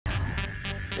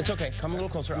It's okay. Come a little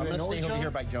closer. I'm going to stay over here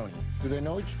by Joni. Do they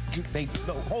know each other? They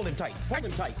no, hold him tight. Hold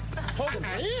him tight. Hold him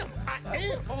tight. I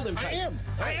am. Hold him tight.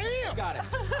 I am. Got it.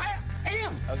 I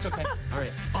am. Oh, it's okay. All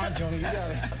right. All right, Joni, you got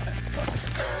it.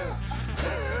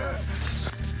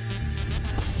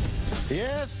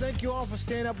 Yes, thank you all for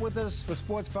staying up with us for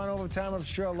Sports Fun Overtime. I'm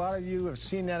sure a lot of you have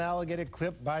seen that alligator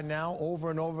clip by now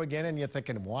over and over again, and you're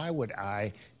thinking, why would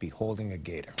I be holding a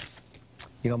gator?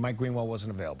 You know, Mike Greenwell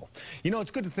wasn't available. You know,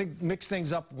 it's good to mix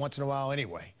things up once in a while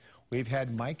anyway. We've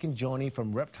had Mike and Joni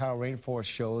from Reptile Rainforest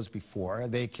shows before.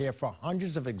 They care for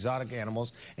hundreds of exotic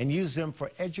animals and use them for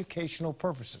educational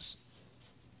purposes.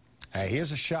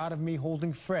 Here's a shot of me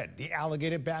holding Fred, the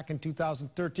alligator, back in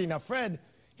 2013. Now, Fred,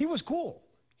 he was cool.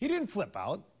 He didn't flip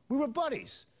out. We were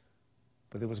buddies.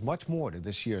 But there was much more to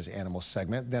this year's animal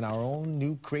segment than our own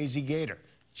new crazy gator.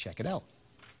 Check it out.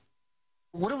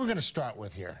 What are we going to start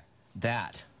with here?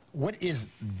 That. What is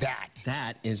that?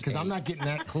 That is because I'm not getting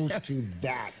that close to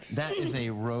that. That is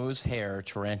a rose hair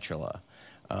tarantula.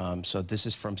 So this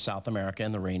is from South America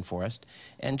in the rainforest,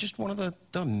 and just one of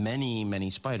the many, many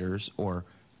spiders or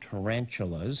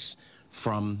tarantulas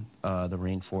from the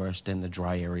rainforest and the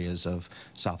dry areas of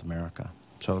South America.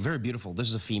 So very beautiful. This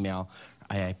is a female.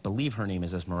 I believe her name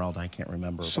is Esmeralda. I can't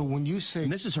remember. So when you say...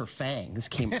 And this is her fang. This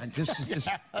came... This is just...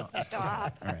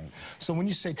 Stop. All right. So when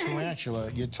you say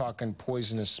tarantula, you're talking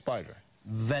poisonous spider.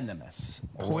 Venomous.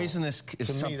 Poisonous is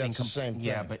to something... me, that's the same thing.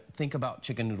 Yeah, but think about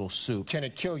chicken noodle soup. Can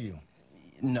it kill you?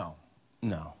 No.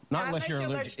 No. Not unless you're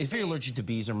allergic. If you're allergic to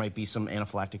bees, there might be some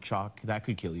anaphylactic shock. That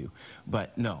could kill you.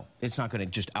 But no, it's not going to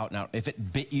just out and out. If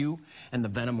it bit you and the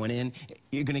venom went in,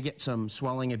 you're going to get some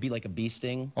swelling. It'd be like a bee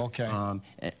sting. Okay. A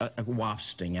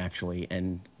wasp sting, actually,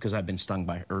 and because I've been stung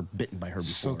by or bitten by her before.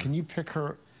 So can you pick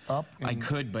her up? I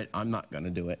could, but I'm not going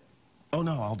to do it. Oh,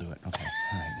 no, I'll do it. Okay.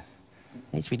 All right.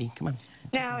 Hey, sweetie, come on.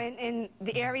 Now, in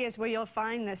the areas where you'll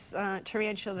find this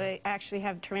tarantula, they actually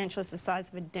have tarantulas the size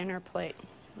of a dinner plate.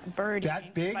 A bird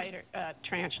that big? Spider,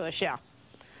 tarantula, yeah.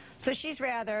 So she's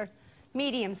rather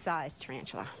medium-sized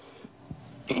tarantula.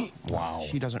 Wow.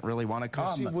 She doesn't really want to come.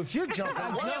 See, if you're jumping,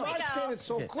 why am I standing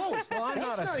so close? Well, I'm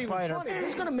not a spider.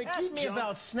 Who's going to make you jump? Ask me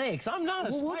about snakes. I'm not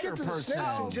a spider person. We'll get to the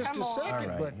snakes in just a second. All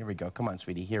right, but... here we go. Come on,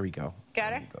 sweetie. Here we go.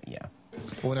 Got her? Yeah.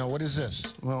 Well, now, what is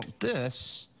this? Well,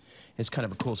 this is kind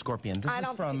of a cool scorpion. This I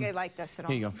don't particularly like this at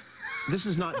all. Here you go. This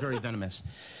is not very venomous.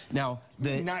 Now,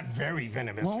 not very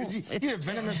venomous. Well, you're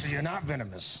venomous or you're not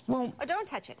venomous. Well, oh, don't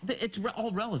touch it. It's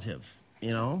all relative,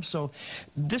 you know. So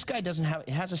this guy doesn't have.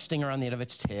 It has a stinger on the end of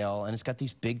its tail, and it's got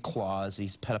these big claws,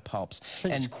 these pedipalps.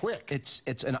 And it's quick.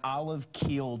 It's an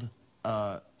olive-keeled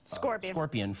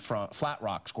scorpion. From flat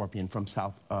rock scorpion from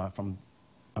from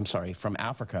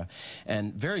Africa,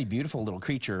 and very beautiful little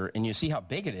creature. And you see how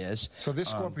big it is. So this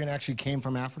scorpion actually came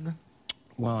from Africa?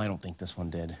 Well, I don't think this one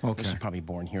did. Okay. This is probably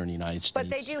born here in the United States. But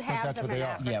they do have them in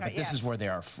Africa. Yeah, but this is where they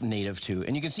are native to.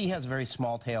 And you can see he has a very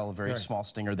small tail, a very small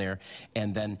stinger there,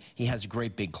 and then he has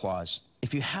great big claws.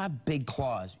 If you have big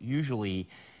claws, usually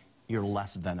you're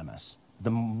less venomous. The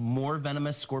more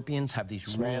venomous scorpions have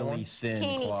these really thin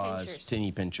teeny claws, pinchers.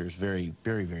 teeny pinchers, very,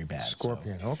 very, very bad.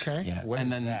 Scorpion, so, okay. Yeah. What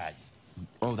is that?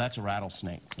 Oh, that's a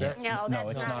rattlesnake. Yeah. No,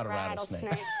 that's it's not a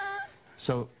rattlesnake.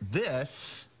 So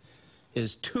this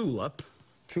is Tulip.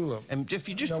 Tulip. And if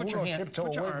you just put your hand,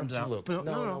 put your arms out.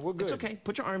 No, we're good. It's okay.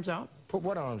 Put your arms out. Put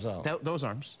what arms out? Those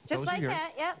arms. Just those like are yours.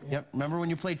 that, yep. Yep. Remember when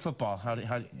you played football? How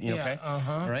you okay?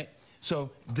 All right. So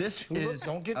this is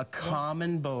a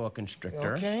common boa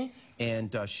constrictor. Okay.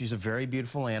 And she's a very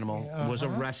beautiful animal. Was a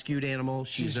rescued animal.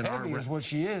 She's heavy is what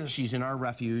she is. She's in our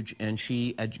refuge, and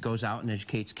she goes out and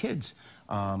educates kids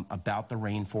about the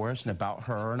rainforest and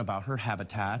about her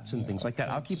habitats and things like that.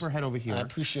 I'll keep her head over here. I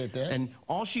appreciate that. And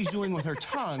all she's doing with her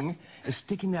tongue is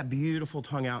sticking that beautiful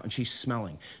tongue out, and she's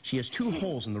smelling. She has 2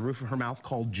 holes in the roof of her mouth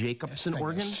called Jacobson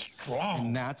organs. Strong.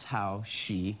 And that's how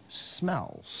she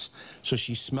smells. So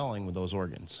she's smelling with those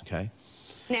organs, okay?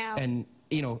 Now... And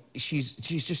you know, she's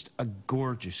just a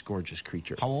gorgeous, gorgeous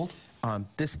creature. How old?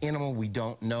 This animal we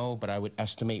don't know, but I would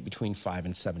estimate between 5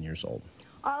 and 7 years old.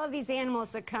 All of these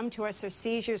animals that come to us are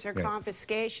seizures or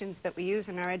confiscations that we use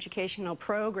in our educational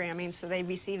programming, so they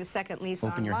receive a second lease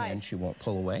on life. Open your hand, she won't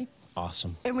pull away.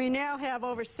 Awesome. And we now have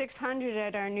over 600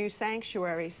 at our new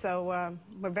sanctuary, so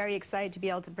we're very excited to be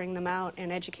able to bring them out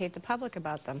and educate the public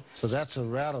about them. So that's a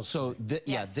rattlesnake. So,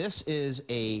 yeah, this is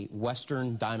a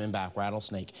western diamondback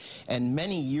rattlesnake. And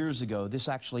many years ago, this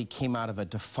actually came out of a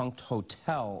defunct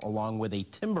hotel along with a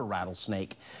timber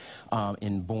rattlesnake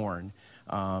in Bourne.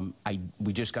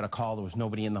 We just got a call. There was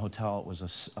nobody in the hotel. It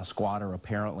was a squatter,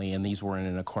 apparently, and these were in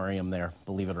an aquarium there,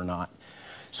 believe it or not.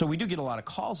 So we do get a lot of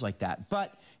calls like that.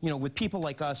 But, you know, with people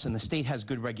like us, and the state has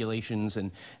good regulations,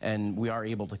 and we are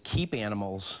able to keep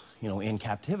animals, you know, in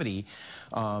captivity,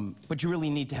 but you really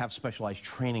need to have specialized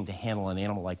training to handle an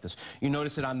animal like this. You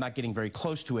notice that I'm not getting very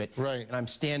close to it, right, and I'm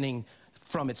standing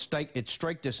from its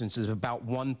strike distance is about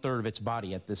 1/3 of its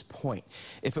body at this point.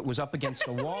 If it was up against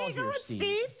a wall here,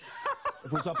 Steve, if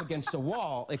it was up against a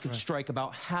wall, it could strike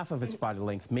about half of its body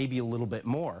length, maybe a little bit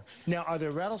more. Now, are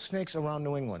there rattlesnakes around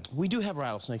New England? We do have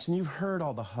rattlesnakes, and you've heard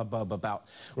all the hubbub about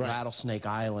Rattlesnake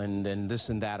Island and this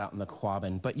and that out in the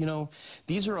Quabbin. But, you know,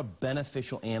 these are a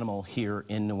beneficial animal here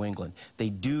in New England.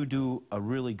 They do a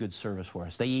really good service for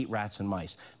us. They eat rats and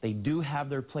mice. They do have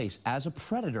their place as a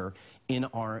predator in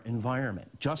our environment.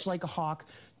 Just like a hawk,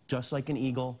 just like an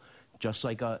eagle, just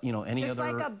like a, you know, any just other...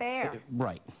 Just like a bear.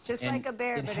 Right. Just and like a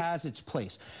bear. It has its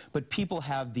place. But people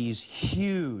have these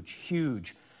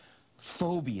huge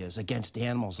phobias against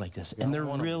animals like this. And they're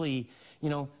really, you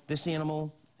know, this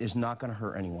animal is not going to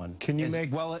hurt anyone. Can you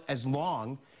make... Well, as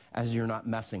long as you're not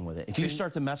messing with it. If you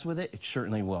start to mess with it, it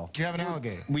certainly will. Do you have an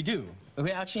alligator? We do.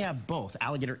 We actually have both,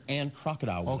 alligator and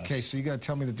crocodile with Okay, us. so you got to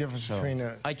tell me the difference between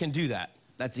the... I can do that.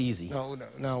 That's easy.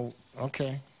 No,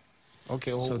 okay.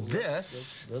 Okay, well, so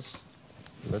this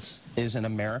is an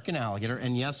American alligator,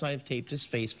 and yes, I have taped his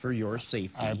face for your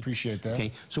safety. I appreciate that.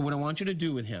 Okay, so what I want you to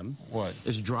do with him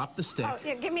is drop the stick. Oh,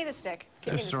 yeah, give me the stick.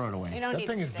 Just throw it away. You don't that need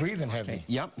thing the is stick. breathing heavy. Okay.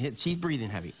 Yep, he's breathing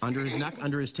heavy. Under his neck,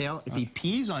 under his tail. If he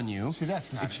pees on you, see,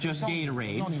 that's not it's just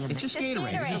Gatorade. It's just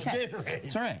Gatorade. Gatorade. It's Gatorade.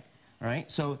 It's all right. All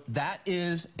right, so that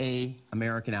is a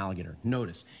American alligator.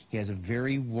 Notice, he has a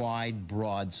very wide,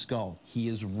 broad skull. He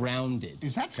is rounded.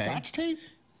 Is that Scotch tape?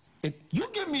 You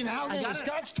give me an alligator with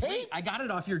Scotch tape? I got it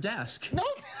off your desk. No,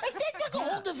 that's not going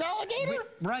to hold this alligator?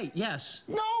 Right, yes.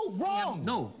 No, wrong.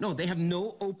 No, they have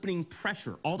no opening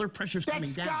pressure. All their pressure's coming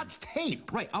down. That's Scotch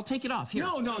tape. Right, I'll take it off. Here.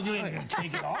 No, you ain't going to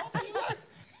take it off.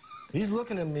 He's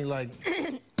looking at me like...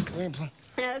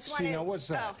 See, now what's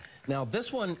that? Now,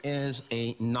 this one is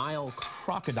a Nile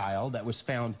crocodile that was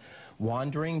found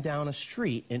wandering down a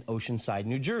street in Oceanside,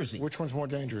 New Jersey. Which one's more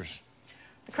dangerous?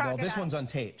 The crocodile. Well, this one's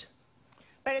untaped.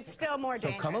 But it's still more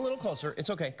dangerous. So come a little closer. It's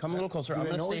okay. Come a little closer. I'm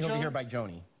going to stay over here by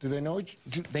Joni. Do they know each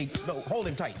other? No, hold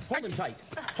him tight. Hold him tight.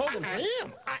 Hold him tight.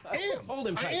 I am. Hold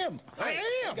him tight. I am. Right.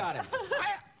 I am. You got him.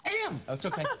 I am. Oh, it's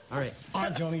okay. All right. All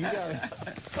right, Joni, you got it.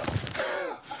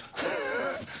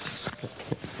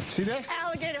 See that?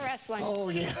 Alligator wrestling. Oh,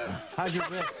 yeah. How's your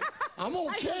wrist? I'm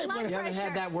okay, but You haven't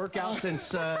had that workout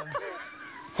since...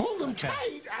 Hold him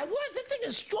tight. That thing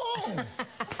is strong.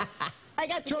 I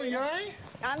got the Joni, you all right?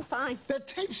 I'm fine. That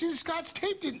tape, see, the Scotch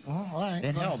tape didn't... Oh, all right.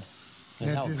 It held. It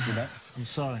held. See that? I'm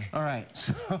sorry. All right,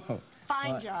 so...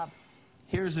 Fine job.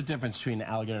 Here's the difference between an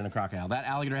alligator and a crocodile. That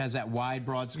alligator has that wide,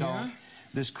 broad skull. Yeah.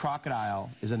 This crocodile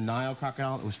is a Nile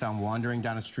crocodile that was found wandering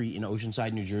down a street in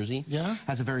Oceanside, New Jersey. Yeah.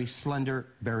 Has a very slender,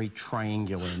 very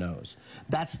triangular nose.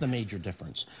 That's the major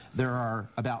difference. There are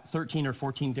about 13 or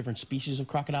 14 different species of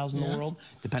crocodiles in the world,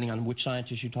 depending on which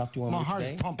scientist you talk to on which day. My heart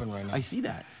is pumping right now. I see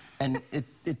that. And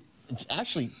it's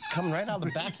actually coming right out of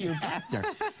the back of your back there.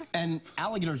 And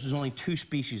alligators, there's only 2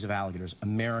 species of alligators,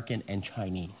 American and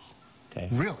Chinese. Okay.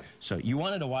 Really? So you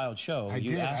wanted a wild show. I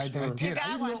did. I did.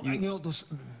 You know,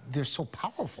 they're so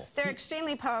powerful. They're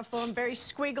extremely powerful and very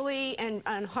squiggly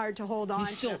and hard to hold on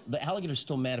to. The alligator's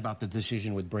still mad about the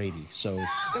decision with Brady. So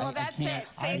well, that's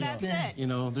it. Say that's it. You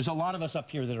know, there's a lot of us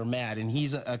up here that are mad, and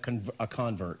he's a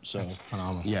convert. So that's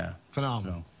phenomenal. Yeah.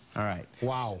 Phenomenal. So, all right.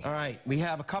 Wow. All right. We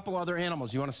have a couple other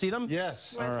animals. You want to see them?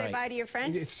 Yes. You want to say bye to your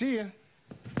friend? See ya.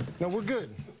 No, we're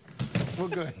good. We're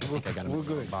good. We're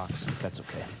good. Box. That's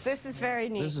okay. This is very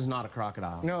neat. This is not a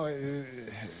crocodile. No.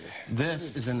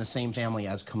 This is in the same family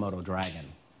as Komodo dragon.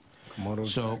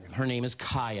 So her name is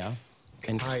Kaya.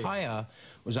 And Kaya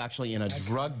was actually in a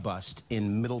drug bust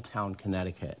in Middletown,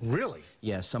 Connecticut. Really?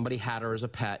 Yeah, somebody had her as a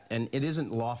pet, and it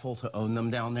isn't lawful to own them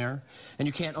down there. And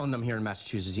you can't own them here in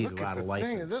Massachusetts either without a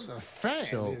license. Look at the fan.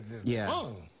 So, yeah,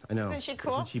 I know. Isn't she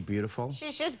cool? Isn't she beautiful?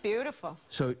 She's just beautiful.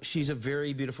 So she's a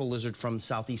very beautiful lizard from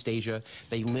Southeast Asia.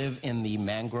 They live in the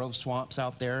mangrove swamps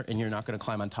out there, and you're not going to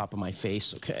climb on top of my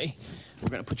face, okay? We're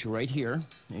going to put you right here.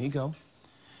 There you go.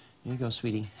 There you go,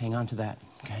 sweetie. Hang on to that,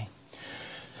 okay?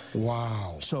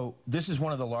 Wow. So this is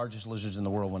one of the largest lizards in the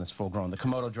world when it's full grown. The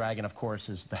Komodo dragon, of course,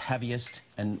 is the heaviest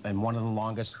and one of the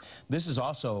longest. This is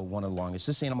also one of the longest.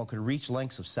 This animal could reach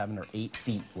lengths of 7 or 8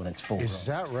 feet when it's full grown. Is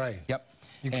that right? Yep.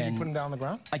 Can you put him down on the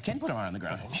ground? I can put him on the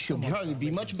ground. She'll probably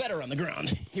be much better on the ground.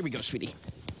 Here we go, sweetie.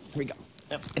 Here we go.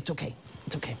 It's okay.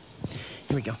 It's okay.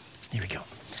 Here we go. Here we go.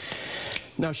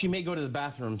 Now, she may go to the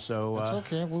bathroom, so That's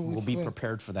okay. we'll be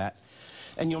prepared for that.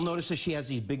 And you'll notice that she has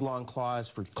these big, long claws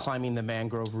for climbing the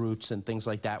mangrove roots and things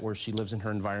like that where she lives in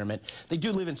her environment. They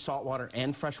do live in saltwater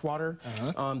and freshwater.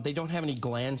 They don't have any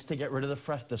glands to get rid of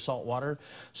the salt water,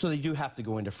 so they do have to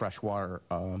go into freshwater.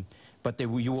 But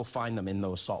you will find them in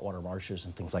those saltwater marshes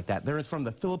and things like that. They're from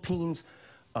the Philippines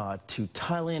to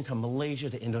Thailand, to Malaysia,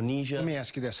 to Indonesia. Let me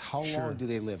ask you this. How long do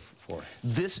they live for?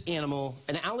 This animal,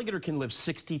 an alligator can live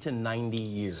 60 to 90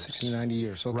 years. 60 to 90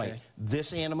 years, okay. Right.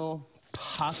 This animal,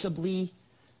 possibly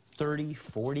 30,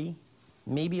 40,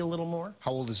 maybe a little more.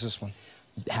 How old is this one?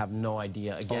 Have no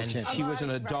idea. Again, she was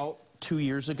an adult 2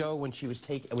 years ago when she was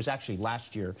taken. It was actually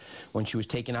last year when she was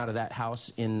taken out of that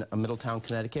house in Middletown,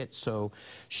 Connecticut. So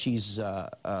she's an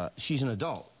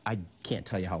adult. I can't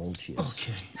tell you how old she is.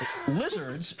 Okay.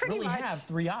 Lizards really have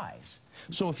 3 eyes.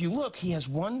 So if you look, he has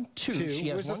 1, 2. She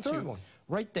has Where's the third one?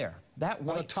 Right there. That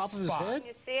white on the top spot. of his head? Can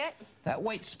you see it? That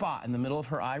white spot in the middle of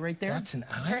her eye right there. That's an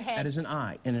eye? Her head. That is an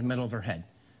eye in the middle of her head.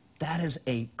 That is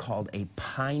called a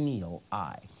pineal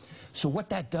eye. So what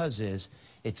that does is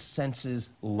it senses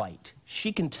light.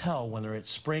 She can tell whether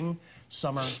it's spring,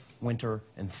 summer, winter,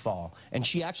 and fall. And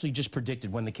she actually just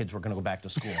predicted when the kids were going to go back to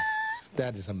school.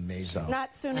 That is amazing.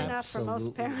 Not soon enough for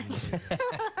most parents.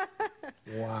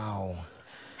 Wow.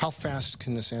 How fast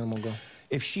can this animal go?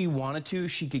 If she wanted to,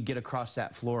 she could get across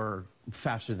that floor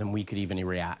faster than we could even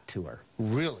react to her.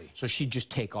 Really? So she'd just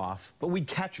take off. But we'd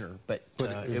catch her. But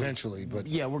eventually.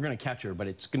 Yeah, we're going to catch her, but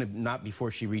it's going to not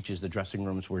before she reaches the dressing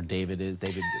rooms where David is.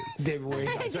 David, wait.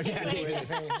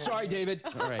 David. Sorry, David.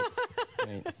 All right.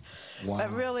 Wow.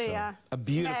 But really, a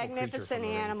beautiful magnificent creature from the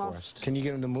animals. rainforest. Can you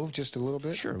get him to move just a little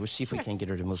bit? Sure, we'll see if we can get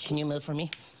her to move. Can you move for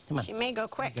me? Come on. She may go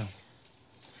quick. Go.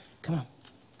 Come on.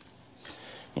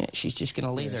 Yeah, she's just going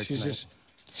to lay there tonight.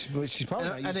 She's probably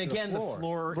not used and again, to the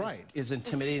floor. is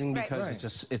intimidating Right.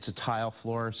 because it's a tile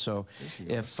floor. So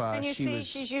if And you she see, was,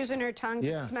 she's using her tongue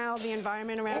to smell the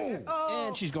environment around her. Oh,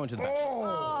 and she's going to the back.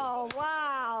 oh,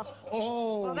 wow.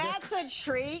 Oh, Well, that's a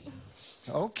treat.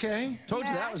 okay. Told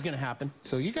you that was going to happen.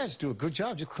 So you guys do a good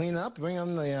job. Just clean up, bring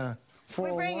on the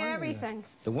 401. We bring everything.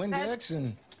 The Windex That's-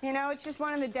 and You know, it's just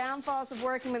one of the downfalls of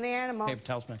working with animals. Paper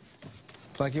towels, man.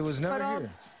 like it was never But all- here.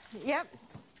 Yep.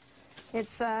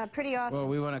 It's pretty awesome. Well,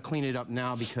 we want to clean it up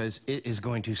now because it is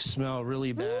going to smell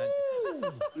really bad.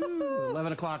 Ooh,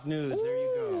 11 o'clock news. There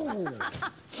you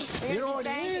go. You know what it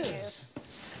Thank you. is?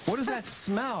 What does that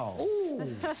smell?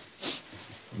 Ooh.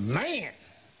 Man.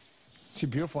 She's a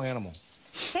beautiful animal.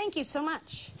 Thank you so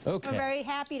much. Okay. We're very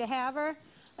happy to have her.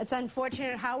 It's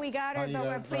unfortunate how we got her, you but got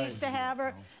we're it, pleased to have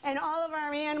her. And all of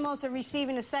our animals are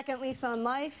receiving a second lease on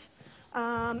life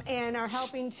and are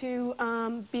helping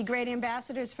to be great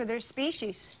ambassadors for their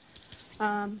species.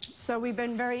 So we've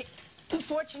been very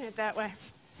fortunate that way.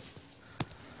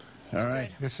 All right.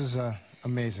 This is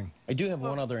amazing. I do have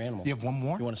one other animal. You have one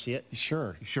more? You want to see it?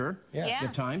 Sure. You sure? Yeah. Yeah. You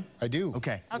have time? I do.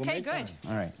 Okay. We'll Okay, make good. time.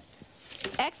 All right.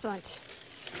 Excellent.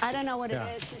 I don't know what Yeah.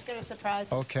 it is. He's going to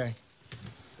surprise us. Okay.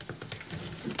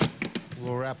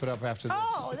 We'll wrap it up after this.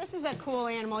 Oh, this is a cool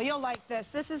animal. You'll like this.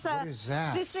 This is What is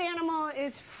that? This animal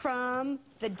is from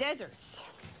the deserts.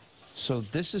 So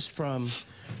this is from,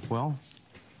 well,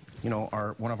 you know,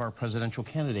 one of our presidential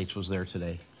candidates was there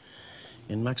today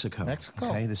in Mexico. Mexico.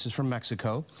 Okay, this is from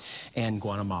Mexico and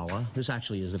Guatemala. This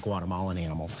actually is a Guatemalan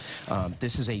animal.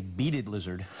 This is a beaded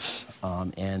lizard,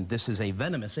 and this is a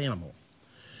venomous animal.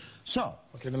 So,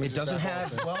 Okay, let me it just doesn't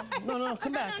back have, off well, no,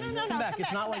 come back. Come back.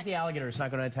 It's not like the alligator. It's not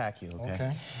going to attack you, okay?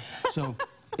 Okay. So,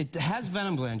 it has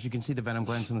venom glands. You can see the venom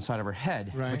glands on the side of her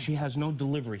head, Right. but she has no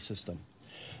delivery system.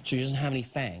 She doesn't have any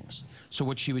fangs. So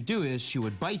what she would do is she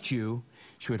would bite you,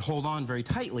 she would hold on very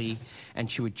tightly, and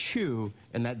she would chew,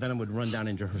 and that venom would run down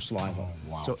into her saliva. Oh,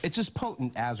 wow. So it's as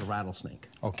potent as a rattlesnake.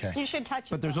 Okay. You should touch it.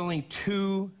 But there's though, only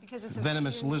 2 because it's a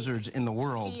venomous unique lizards in the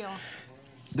world. feel.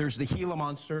 There's the Gila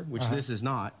monster, which this is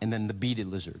not, and then the beaded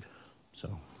lizard.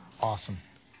 So, Awesome.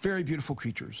 very beautiful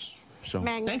creatures. So,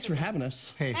 thanks for Magnificent. having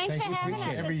us. Hey, Thanks for having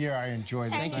appreciate it. us. Every year I enjoy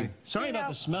this. Thank you. Sorry You about know-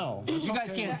 the smell. You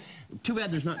guys okay. can't. Too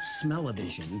bad there's not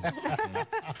smell-o-vision.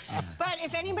 But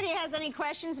if anybody has any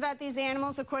questions about these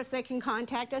animals, of course, they can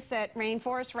contact us at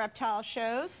Rainforest Reptile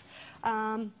Shows,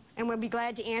 and we'll be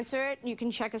glad to answer it. You can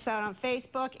check us out on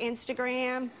Facebook,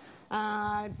 Instagram,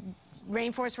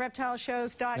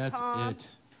 rainforestreptileshows.com. That's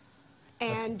it.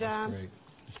 And That's great.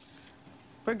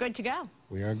 we're good to go.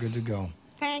 We are good to go.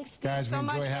 Thanks, Steve, Guys, we so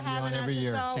much enjoy for having you on having every us.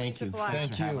 year. It's always Thank a you. blast.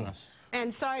 Thank for having you. us.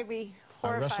 And sorry we I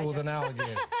horrified wrestled with you. an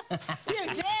alligator. You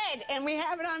did, and we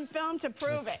have it on film to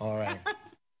prove it. All right.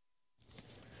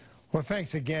 Well,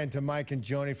 thanks again to Mike and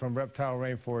Joni from Reptile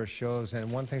Rainforest Shows. And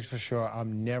one thing's for sure,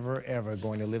 I'm never, ever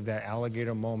going to live that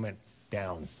alligator moment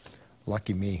down.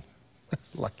 Lucky me.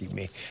 Lucky me.